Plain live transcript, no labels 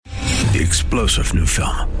The explosive new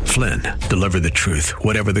film, Flynn, Deliver the Truth,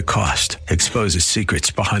 Whatever the Cost, exposes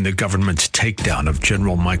secrets behind the government's takedown of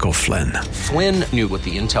General Michael Flynn. Flynn knew what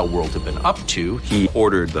the intel world had been up to. He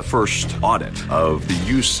ordered the first audit of the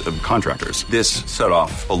use of contractors. This set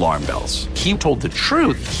off alarm bells. He told the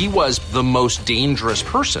truth. He was the most dangerous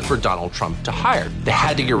person for Donald Trump to hire. They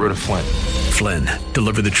had to get rid of Flynn. Flynn,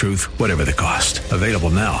 Deliver the Truth, Whatever the Cost. Available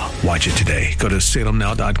now. Watch it today. Go to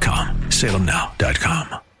salemnow.com.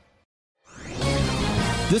 salemnow.com.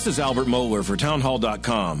 This is Albert Mohler for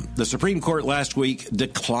townhall.com. The Supreme Court last week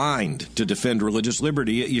declined to defend religious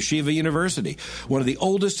liberty at Yeshiva University, one of the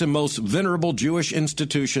oldest and most venerable Jewish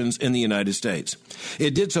institutions in the United States.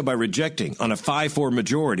 It did so by rejecting, on a 5-4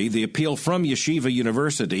 majority, the appeal from Yeshiva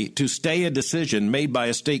University to stay a decision made by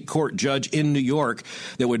a state court judge in New York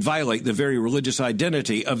that would violate the very religious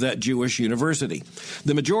identity of that Jewish university.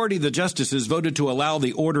 The majority of the justices voted to allow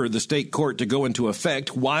the order of the state court to go into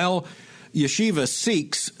effect while Yeshiva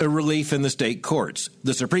seeks a relief in the state courts.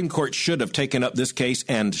 The Supreme Court should have taken up this case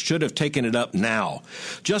and should have taken it up now.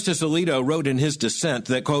 Justice Alito wrote in his dissent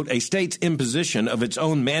that, quote, a state's imposition of its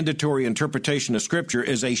own mandatory interpretation of Scripture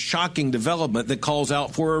is a shocking development that calls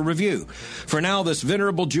out for a review. For now, this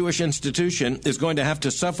venerable Jewish institution is going to have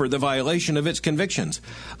to suffer the violation of its convictions.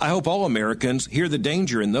 I hope all Americans hear the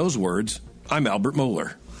danger in those words. I'm Albert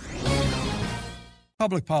Mohler.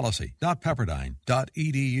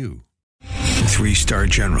 Publicpolicy.pepperdine.edu. 3-star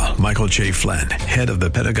General Michael J. Flynn, head of the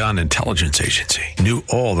Pentagon Intelligence Agency, knew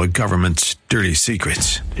all the government's dirty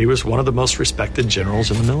secrets. He was one of the most respected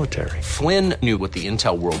generals in the military. Flynn knew what the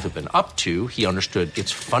intel world had been up to. He understood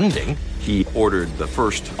its funding. He ordered the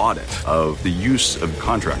first audit of the use of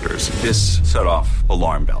contractors. This set off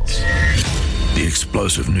alarm bells. The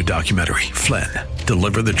explosive new documentary, Flynn,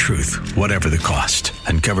 Deliver the Truth, Whatever the Cost,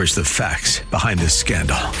 uncovers the facts behind this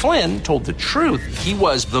scandal. Flynn told the truth. He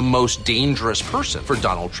was the most dangerous person for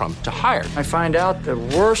Donald Trump to hire. I find out the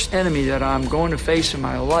worst enemy that I'm going to face in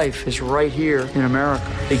my life is right here in America.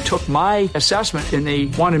 They took my assessment and they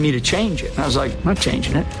wanted me to change it. And I was like, I'm not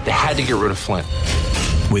changing it. They had to get rid of Flynn.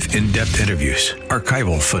 With in-depth interviews,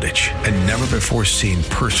 archival footage, and never-before-seen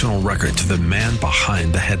personal records of the man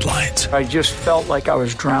behind the headlines. I just felt like I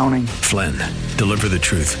was drowning. Flynn, Deliver the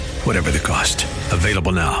Truth, Whatever the Cost.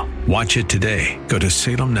 Available now. Watch it today. Go to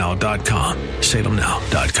salemnow.com.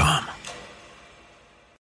 salemnow.com.